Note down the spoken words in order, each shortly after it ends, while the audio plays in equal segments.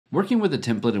Working with a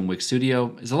template in Wix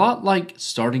Studio is a lot like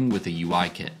starting with a UI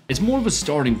kit. It's more of a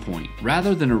starting point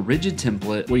rather than a rigid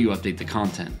template where you update the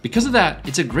content. Because of that,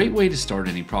 it's a great way to start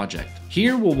any project.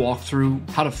 Here we'll walk through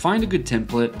how to find a good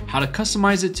template, how to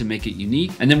customize it to make it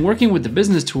unique, and then working with the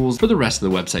business tools for the rest of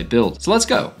the website build. So let's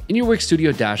go. In your Wix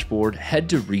Studio dashboard, head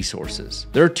to Resources.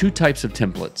 There are two types of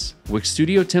templates: Wix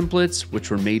Studio templates,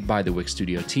 which were made by the Wix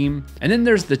Studio team, and then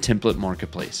there's the template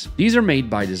marketplace. These are made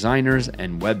by designers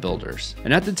and web builders.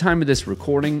 And at the time of this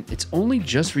recording, it's only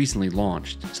just recently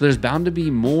launched, so there's bound to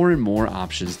be more and more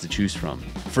options to choose from.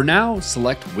 For now,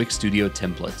 select Wix Studio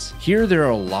templates. Here there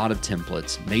are a lot of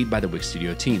templates made by the Wix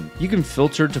Studio team. You can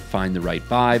filter to find the right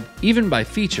vibe, even by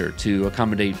feature to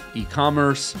accommodate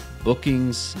e-commerce,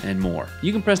 bookings, and more.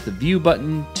 You can press the view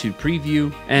button to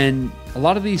preview, and a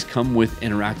lot of these come with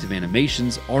interactive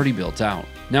animations already built out.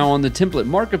 Now on the template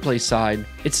marketplace side,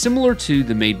 it's similar to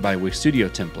the made by Wix Studio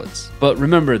templates. But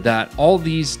remember that all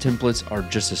these templates are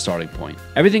just a starting point.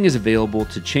 Everything is available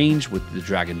to change with the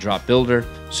drag and drop builder.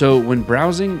 So when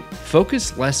browsing,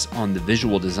 focus less on the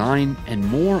visual design and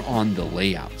more on the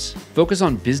layouts. Focus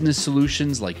on business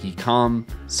solutions like e-com,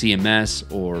 CMS,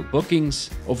 or bookings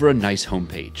over a nice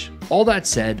homepage. All that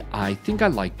said, I think I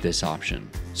like this option.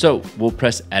 So we'll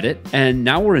press edit, and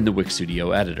now we're in the Wix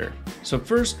Studio editor. So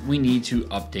first we need to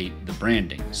update the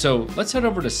branding. So let's head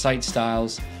over to site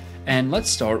styles and let's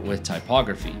start with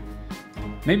typography.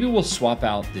 Maybe we'll swap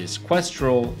out this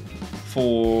Questral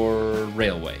for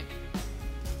railway.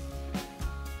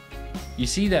 You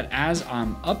see that as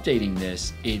I'm updating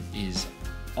this, it is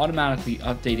automatically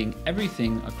updating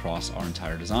everything across our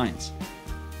entire designs.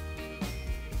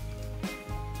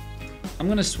 I'm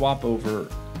going to swap over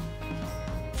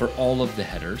for all of the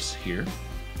headers here.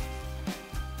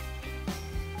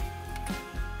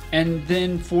 And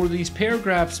then for these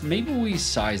paragraphs, maybe we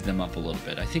size them up a little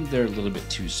bit. I think they're a little bit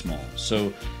too small.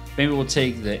 So maybe we'll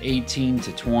take the 18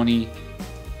 to 20.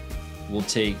 We'll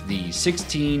take the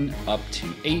 16 up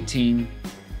to 18.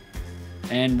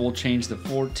 And we'll change the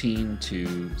 14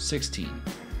 to 16.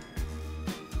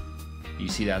 You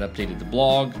see that updated the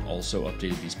blog, also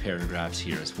updated these paragraphs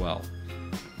here as well.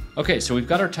 Okay, so we've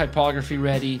got our typography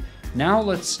ready. Now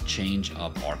let's change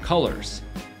up our colors.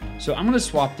 So I'm gonna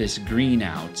swap this green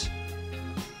out,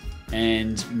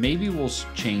 and maybe we'll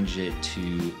change it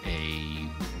to a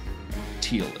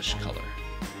tealish color.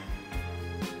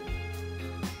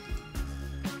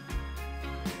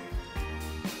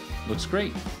 Looks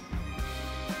great.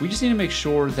 We just need to make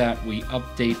sure that we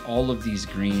update all of these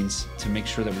greens to make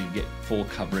sure that we get full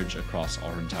coverage across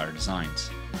our entire designs.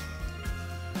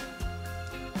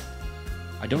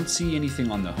 I don't see anything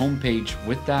on the home page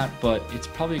with that, but it's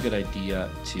probably a good idea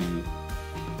to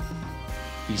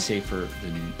be safer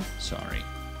than sorry.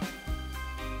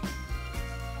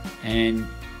 And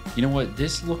you know what?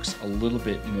 This looks a little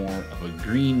bit more of a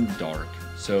green dark,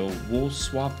 so we'll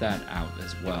swap that out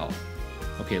as well.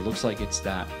 Okay, it looks like it's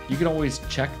that. You can always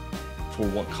check for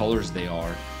what colors they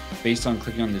are based on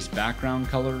clicking on this background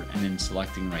color and then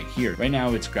selecting right here. Right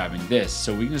now it's grabbing this,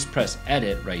 so we can just press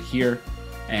edit right here,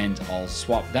 and I'll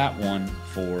swap that one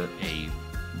for a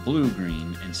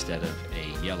blue-green instead of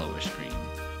a yellowish green.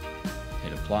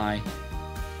 Hit apply.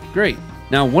 Great.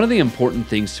 Now, one of the important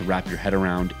things to wrap your head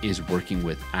around is working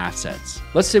with assets.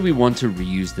 Let's say we want to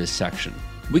reuse this section.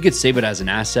 We could save it as an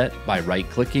asset by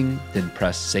right-clicking, then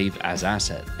press Save as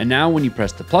Asset. And now when you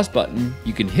press the plus button,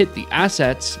 you can hit the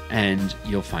assets and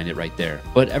you'll find it right there.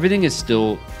 But everything is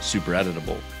still super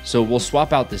editable. So we'll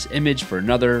swap out this image for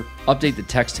another, update the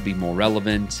text to be more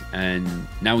relevant, and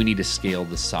now we need to scale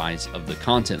the size of the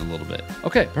content a little bit.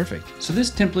 Okay, perfect. So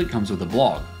this template comes with a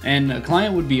blog, and a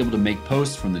client would be able to make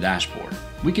posts from the dashboard.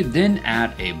 We could then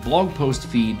add a blog post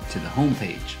feed to the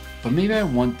homepage, but maybe I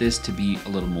want this to be a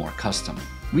little more custom.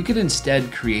 We could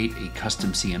instead create a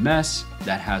custom CMS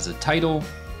that has a title,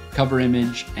 cover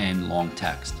image, and long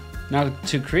text. Now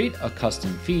to create a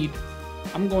custom feed,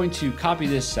 I'm going to copy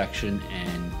this section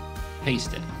and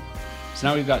paste it. So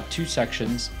now we've got two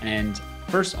sections, and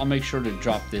first I'll make sure to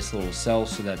drop this little cell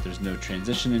so that there's no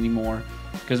transition anymore,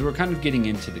 because we're kind of getting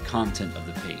into the content of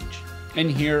the page. And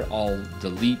here I'll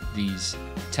delete these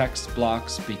text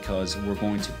blocks because we're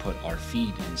going to put our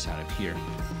feed inside of here.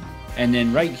 And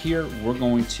then right here, we're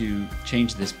going to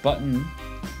change this button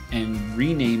and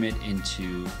rename it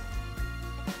into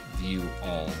View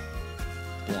All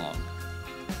Blog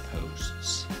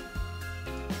Posts.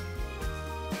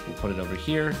 We'll put it over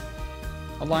here,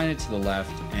 align it to the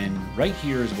left, and right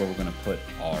here is where we're going to put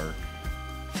our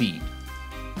feed.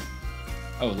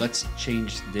 Oh, let's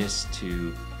change this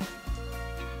to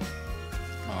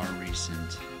our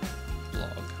recent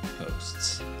blog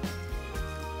posts.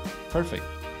 Perfect.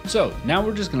 So now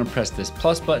we're just gonna press this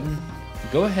plus button,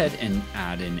 go ahead and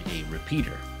add in a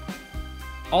repeater.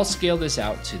 I'll scale this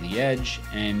out to the edge,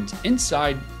 and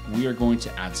inside we are going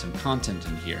to add some content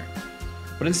in here.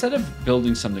 But instead of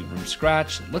building something from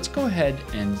scratch, let's go ahead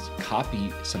and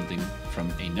copy something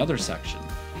from another section.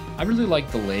 I really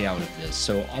like the layout of this,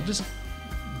 so I'll just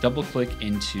double click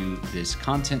into this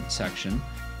content section,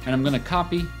 and I'm gonna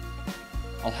copy.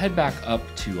 I'll head back up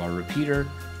to our repeater,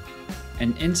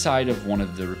 and inside of one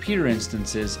of the repeater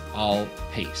instances, I'll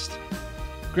paste.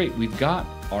 Great, we've got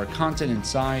our content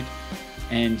inside,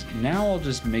 and now I'll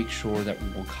just make sure that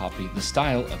we'll copy the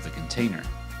style of the container.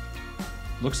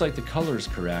 Looks like the color is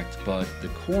correct, but the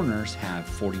corners have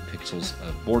 40 pixels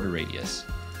of border radius.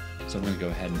 So I'm gonna go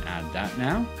ahead and add that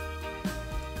now.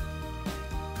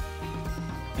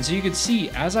 And so you can see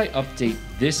as I update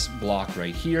this block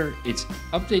right here, it's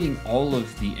updating all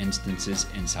of the instances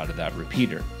inside of that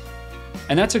repeater.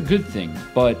 And that's a good thing,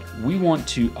 but we want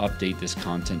to update this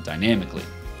content dynamically.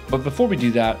 But before we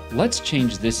do that, let's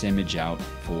change this image out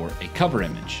for a cover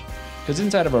image. Because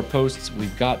inside of our posts,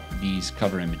 we've got these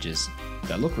cover images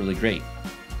that look really great.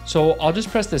 So I'll just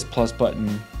press this plus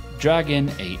button, drag in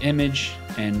a image,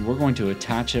 and we're going to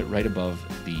attach it right above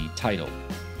the title.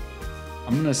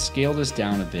 I'm gonna scale this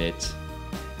down a bit,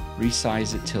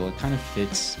 resize it till it kind of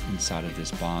fits inside of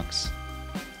this box.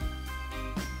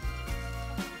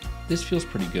 This feels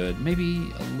pretty good,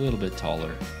 maybe a little bit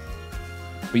taller.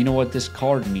 But you know what, this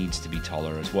card needs to be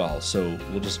taller as well, so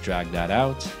we'll just drag that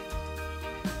out.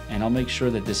 And I'll make sure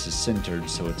that this is centered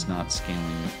so it's not scaling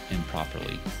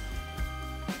improperly.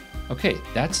 Okay,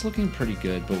 that's looking pretty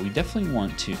good, but we definitely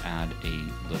want to add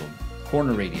a little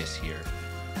corner radius here.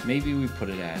 Maybe we put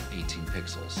it at 18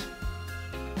 pixels.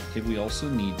 Okay, we also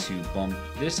need to bump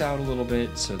this out a little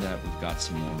bit so that we've got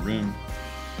some more room.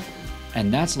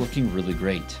 And that's looking really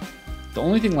great. The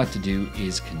only thing left to do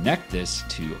is connect this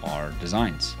to our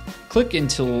designs. Click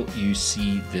until you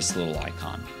see this little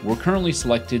icon. We're currently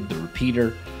selected the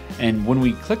repeater, and when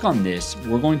we click on this,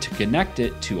 we're going to connect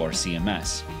it to our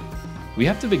CMS. We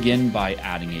have to begin by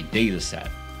adding a data set.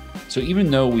 So even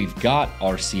though we've got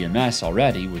our CMS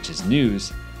already, which is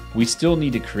news, we still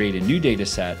need to create a new data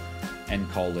set and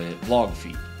call it log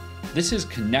feed. This is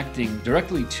connecting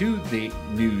directly to the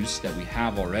news that we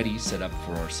have already set up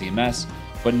for our CMS,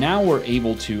 but now we're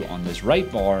able to, on this right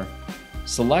bar,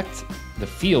 select the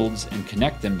fields and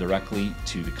connect them directly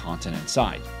to the content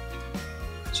inside.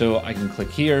 So I can click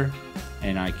here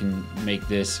and I can make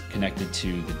this connected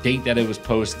to the date that it was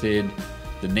posted,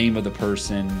 the name of the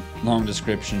person, long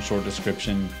description, short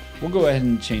description. We'll go ahead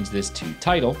and change this to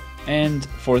title. And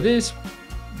for this,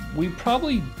 we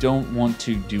probably don't want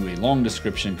to do a long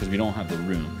description because we don't have the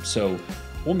room. So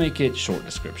we'll make it short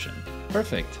description.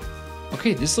 Perfect.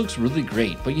 Okay, this looks really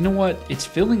great, but you know what? It's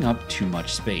filling up too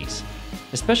much space,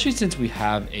 especially since we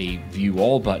have a view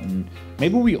all button.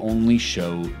 Maybe we only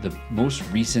show the most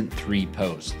recent 3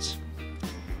 posts.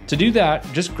 To do that,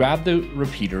 just grab the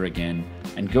repeater again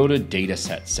and go to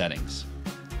dataset settings.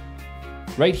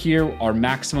 Right here, our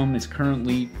maximum is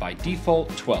currently by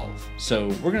default 12. So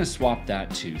we're gonna swap that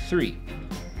to 3.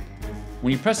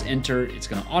 When you press enter, it's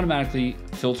gonna automatically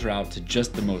filter out to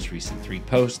just the most recent 3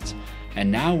 posts. And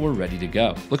now we're ready to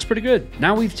go. Looks pretty good.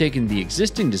 Now we've taken the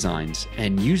existing designs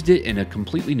and used it in a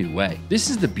completely new way. This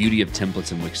is the beauty of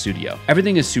templates in Wix Studio.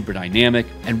 Everything is super dynamic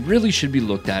and really should be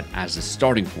looked at as a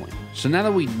starting point. So now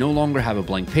that we no longer have a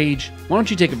blank page, why don't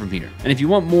you take it from here? And if you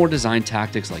want more design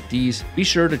tactics like these, be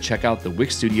sure to check out the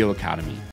Wix Studio Academy.